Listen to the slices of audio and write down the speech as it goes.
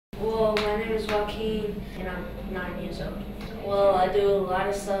Well, my name is Joaquin, and I'm 9 years old. Well, I do a lot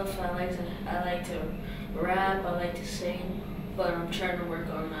of stuff. I like to rap. I like to sing, but I'm trying to work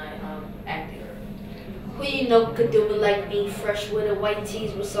on my acting. Who you know could do it like me? Fresh with a white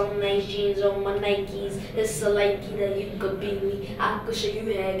tees with some nice jeans on my Nikes. It's a likey that you could be me. I could show you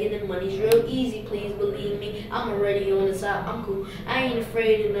how getting money's real easy. Please believe me. I'm already on the top. I'm cool. I ain't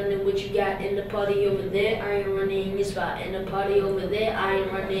afraid of nothing. What you got in the party over there? I ain't running in your spot. In the party over there, I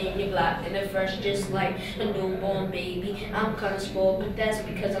ain't running in your block. And the fresh just like a newborn baby. I'm kinda spoiled, but that's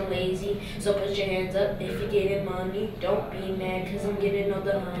because I'm lazy. So put your hands up if you're getting money. Don't be mad, cause I'm getting all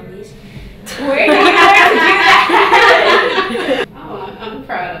the honeys. Where did you learn to do that? Oh, I'm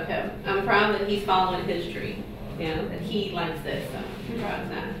proud of him. I'm proud that he's following his dream. You know, that he likes this, so I'm proud of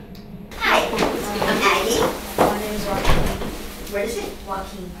that. Hi, I'm Aggie. My name is Joaquin. What is it?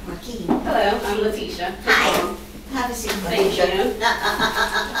 Joaquin. Joaquin. Hello, I'm Letitia. Hi. Have a seat, Thank Letitia. you.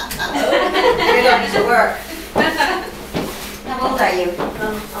 You're going to work. How old are you?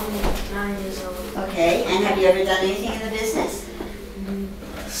 I'm 9 years old. Okay, and have you ever done anything in the business?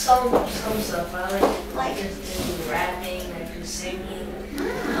 Some stuff. I like to do rapping, I do singing.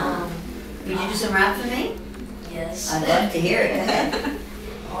 Would you do some rap for me? Yes. I'd love to hear it. Go ahead.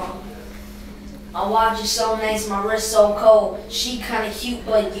 My watch is so nice, my wrist so cold. She kinda cute,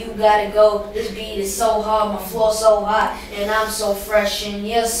 but you gotta go. This beat is so hard, my floor so hot, and I'm so fresh and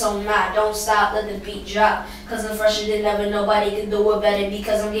you're so not. Don't stop, let the beat drop. Cause I'm fresher than ever, nobody can do it better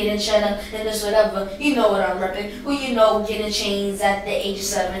because I'm getting cheddar and this whatever. You know what I'm repping. Who you know getting chains at the age of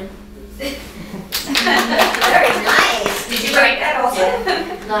 7? Very nice. Did you write that also?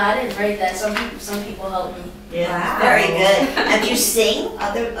 No, I didn't write that. Some people helped me. Yeah. Wow. Very good. And do you sing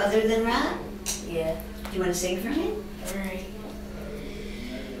other than rap? Yeah. Do you want to sing for me? Alright.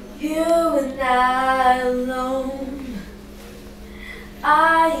 You and I alone.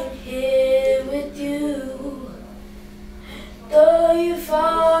 I am here with you. Though you're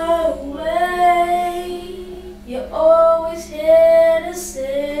far away, you're always here to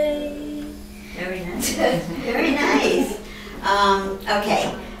stay. Very nice. Very nice.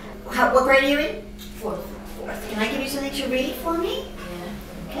 Okay. What grade are you in? Fourth. Can I give you something to read for me? Yeah.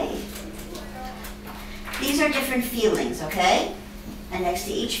 Okay. These are different feelings, okay? And next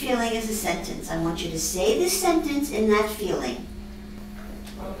to each feeling is a sentence. I want you to say this sentence in that feeling.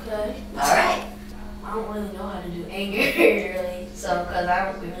 Okay. All right. I don't really know how to do anger really, so because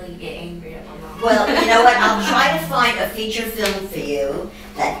I don't really get angry at my mom. Well, you know what? I'll try to find a feature film for you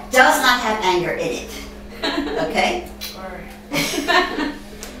that does not have anger in it. Okay? Alright.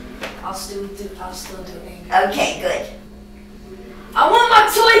 I'll still do anger. Okay, good. I want my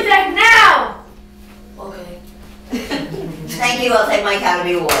toy back now! Okay. Thank you. I'll take my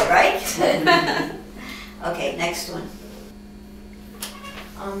Academy Award, right? Okay, next one.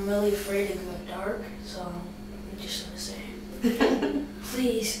 I'm really afraid to go dark, so I'm just gonna say,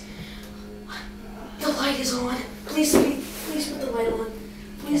 please, the light is on. Please put the light on.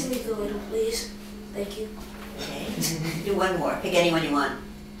 Please leave the light on, please. Thank you. Okay. Do one more. Pick anyone you want.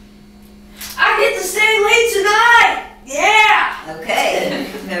 I get to stay late tonight! Yeah! Okay,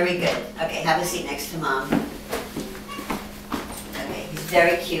 very good. Okay, have a seat next to Mom. Okay, he's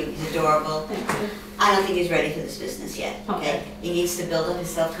very cute, he's adorable. I don't think he's ready for this business yet, okay? He needs to build up his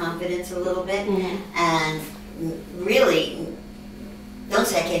self-confidence a little bit, and really, don't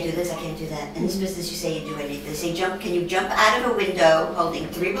say, I can't do this, I can't do that. In this business, you say you do anything. They say, can you jump out of a window holding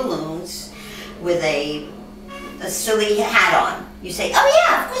 3 balloons with a silly hat on? You say, oh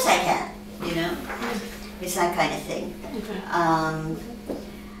yeah, of course I can, you know? It's that kind of thing.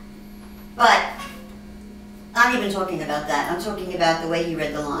 But I'm not even talking about that. I'm talking about the way he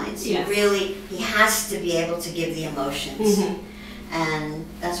read the lines. Yes. He has to be able to give the emotions. And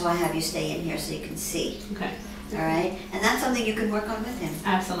that's why I have you stay in here so you can see. Okay. All right? And that's something you can work on with him.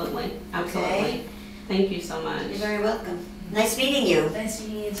 Absolutely. Absolutely. Okay. Thank you so much. You're very welcome. Nice meeting you. Nice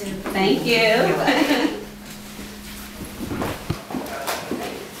meeting you too. Thank you. You're welcome.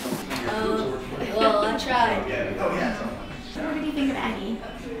 Well, I tried. What do you think of Aggie?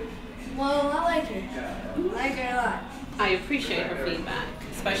 Well, I like her. I like her a lot. I appreciate her feedback,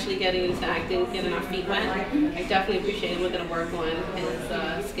 especially getting into acting, getting our feet wet. I definitely appreciate it. We're going to work on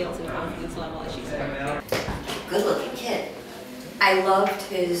his skills and confidence level, as she said. Good looking kid. I loved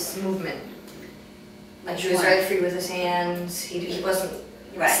his movement. Like he was very free with his hands. He wasn't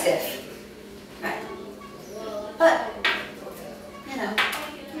stiff. Right. But, you know,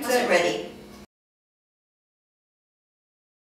 he wasn't ready.